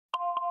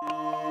I'm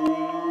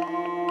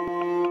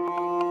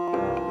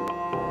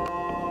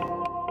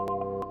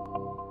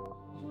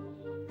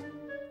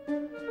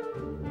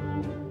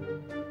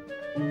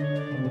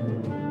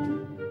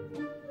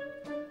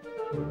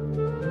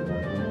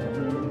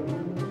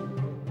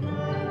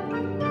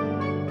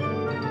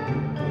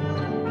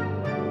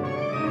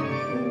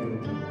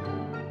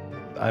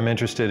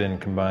interested in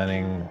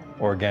combining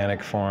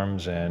organic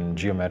forms and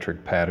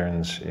geometric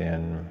patterns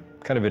in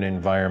kind of an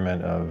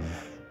environment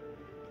of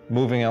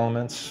moving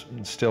elements,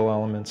 still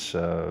elements,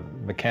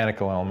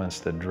 mechanical elements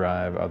that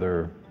drive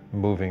other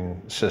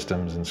moving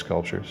systems and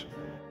sculptures.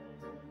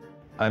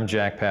 I'm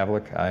Jack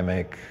Pavlik. I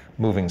make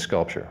moving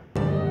sculpture.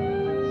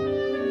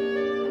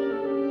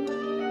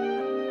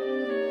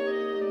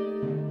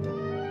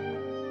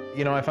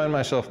 You know, I find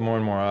myself more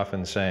and more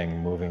often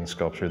saying moving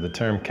sculpture. The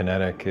term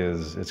kinetic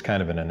it's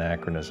kind of an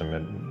anachronism.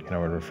 It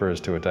refers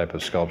to a type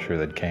of sculpture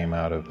that came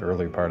out of the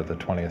early part of the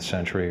 20th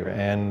century.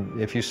 And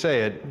if you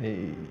say it,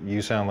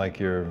 you sound like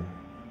you're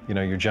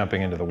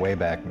jumping into the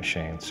Wayback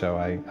Machine. So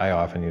I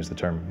often use the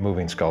term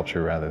moving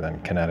sculpture rather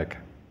than kinetic.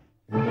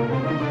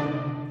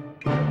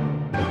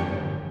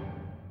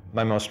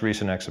 My most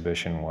recent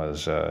exhibition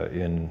was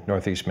in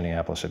Northeast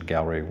Minneapolis at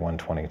Gallery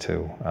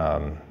 122.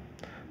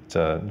 It's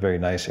a very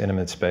nice,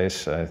 intimate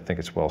space. I think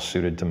it's well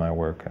suited to my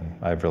work, and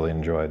I've really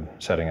enjoyed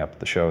setting up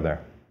the show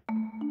there.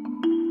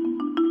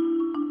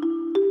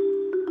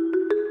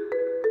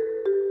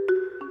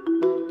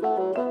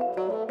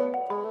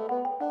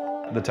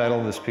 The title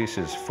of this piece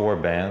is Four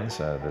Bands.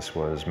 This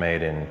was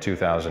made in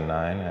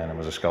 2009, and it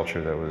was a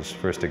sculpture that was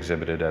first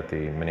exhibited at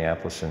the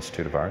Minneapolis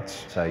Institute of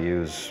Arts. I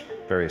use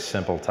very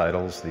simple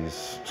titles.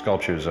 These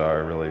sculptures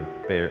are really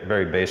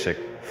very basic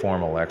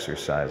formal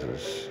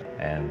exercises.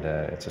 And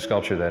it's a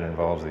sculpture that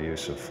involves the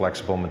use of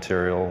flexible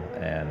material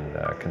and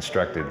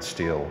constructed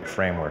steel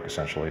framework,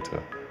 essentially,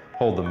 to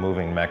hold the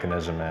moving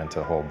mechanism and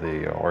to hold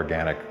the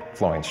organic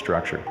flowing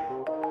structure.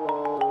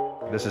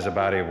 This is a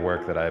body of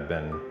work that I've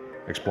been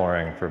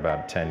exploring for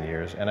about 10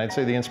 years. And I'd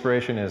say the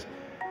inspiration is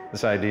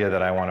this idea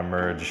that I want to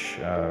merge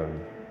a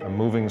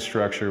moving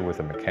structure with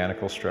a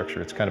mechanical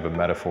structure. It's kind of a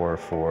metaphor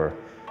for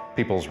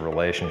people's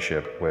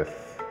relationship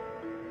with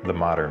the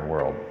modern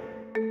world.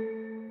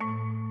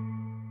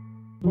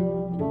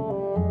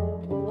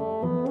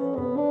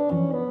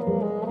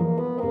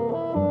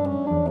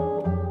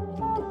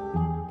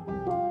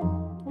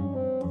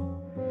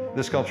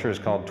 This sculpture is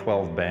called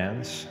 12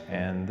 Bands,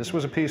 and this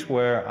was a piece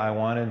where I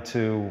wanted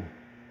to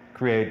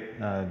create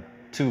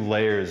two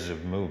layers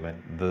of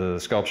movement. The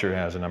sculpture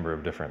has a number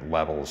of different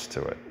levels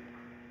to it.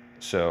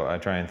 So I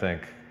try and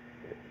think,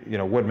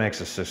 what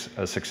makes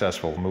a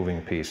successful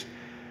moving piece?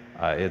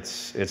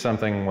 It's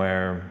something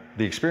where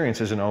the experience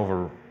isn't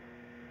over,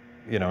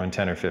 in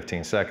 10 or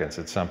 15 seconds.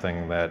 It's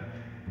something that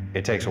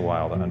it takes a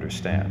while to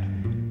understand.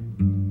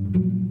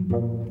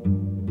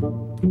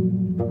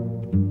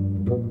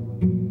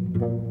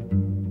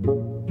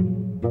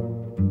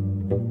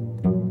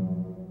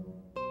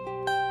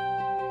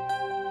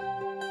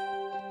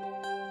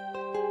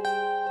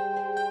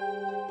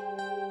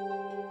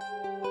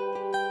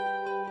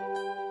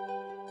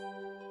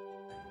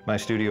 My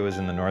studio is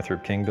in the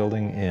Northrop King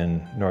building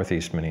in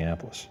Northeast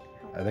Minneapolis.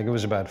 I think it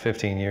was about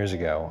 15 years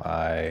ago.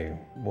 I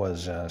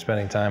was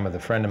spending time with a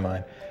friend of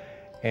mine,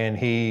 and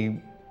he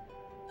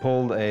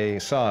pulled a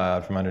saw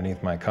out from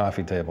underneath my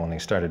coffee table, and he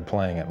started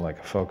playing it like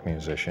a folk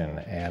musician.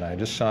 And I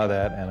just saw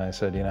that, and I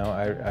said,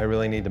 I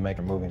really need to make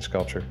a moving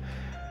sculpture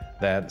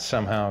that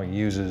somehow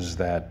uses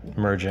that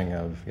merging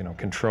of,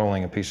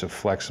 controlling a piece of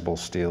flexible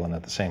steel and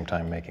at the same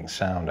time making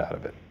sound out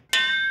of it.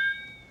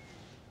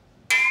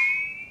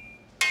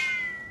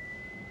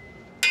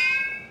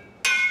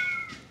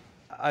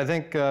 I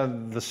think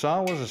the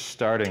saw was a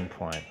starting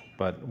point,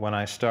 but when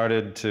I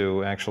started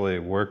to actually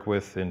work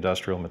with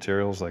industrial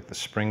materials like the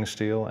spring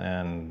steel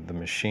and the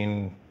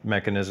machine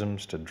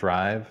mechanisms to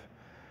drive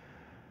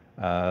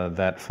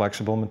that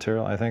flexible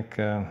material, I think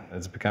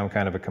it's become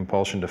kind of a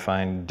compulsion to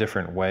find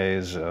different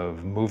ways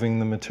of moving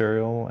the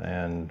material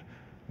and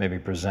maybe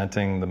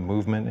presenting the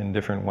movement in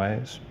different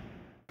ways.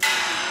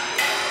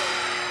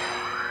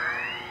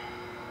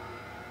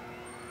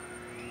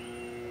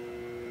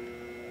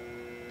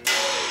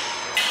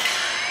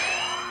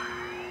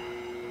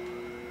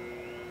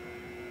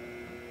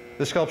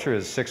 This sculpture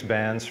is 6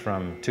 bands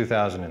from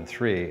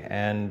 2003,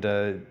 and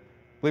I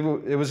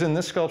believe it was in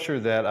this sculpture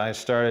that I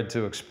started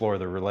to explore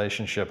the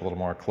relationship a little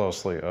more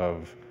closely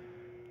of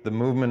the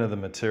movement of the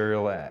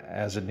material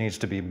as it needs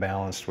to be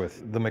balanced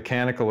with the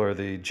mechanical or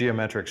the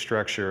geometric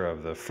structure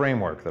of the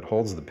framework that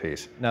holds the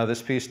piece. Now,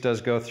 this piece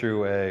does go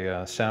through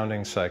a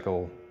sounding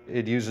cycle.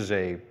 It uses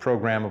a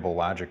programmable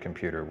logic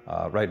computer.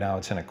 Right now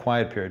it's in a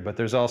quiet period, but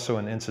there's also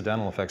an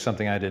incidental effect,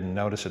 something I didn't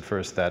notice at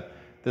first, that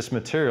this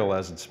material,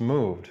 as it's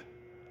moved,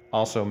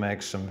 also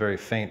makes some very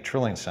faint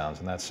trilling sounds,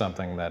 and that's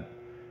something that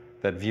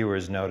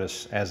viewers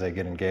notice as they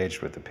get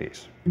engaged with the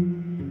piece.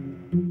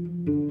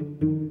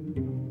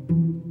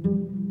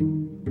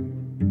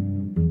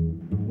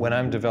 When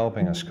I'm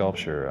developing a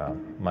sculpture,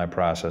 my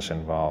process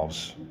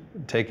involves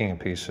taking a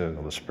piece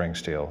of the spring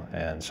steel,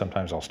 and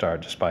sometimes I'll start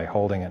just by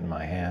holding it in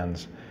my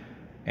hands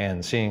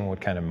and seeing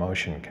what kind of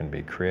motion can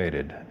be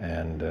created.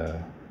 And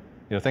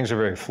things are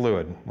very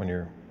fluid when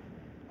you're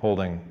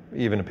holding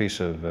even a piece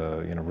of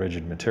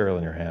rigid material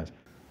in your hands.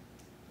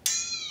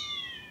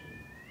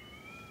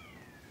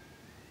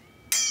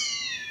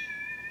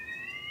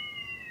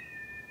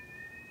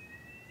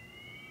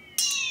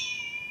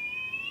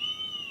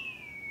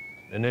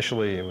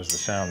 Initially, it was the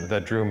sound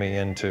that drew me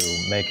into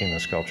making the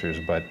sculptures,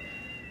 but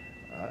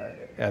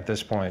at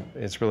this point,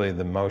 it's really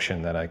the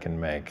motion that I can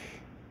make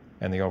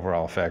and the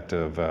overall effect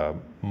of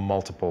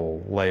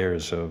multiple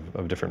layers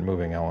of different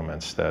moving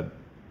elements that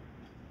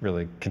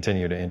really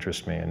continue to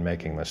interest me in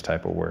making this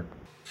type of work.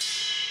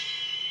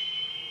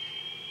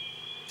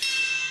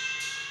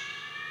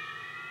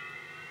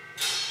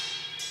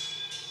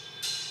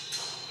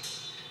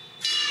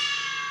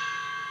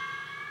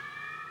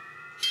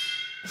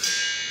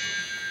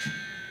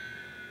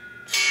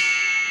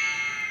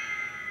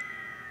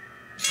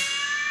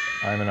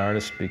 I'm an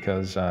artist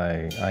because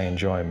I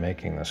enjoy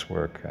making this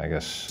work. I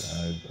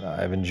guess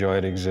I've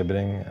enjoyed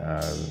exhibiting.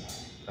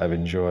 I've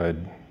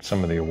enjoyed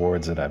some of the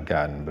awards that I've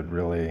gotten, but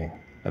really,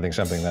 I think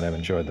something that I've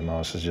enjoyed the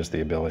most is just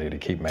the ability to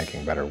keep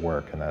making better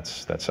work, and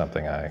that's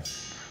something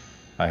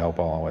I hope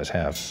I'll always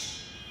have.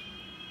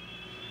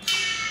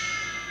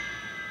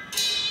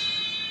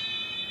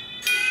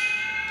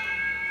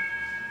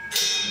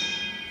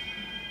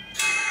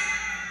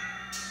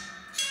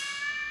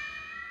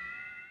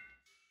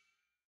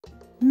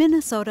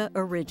 Minnesota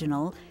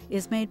Original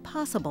is made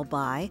possible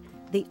by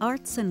the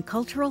Arts and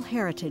Cultural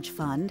Heritage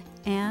Fund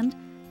and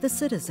the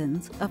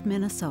citizens of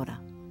Minnesota.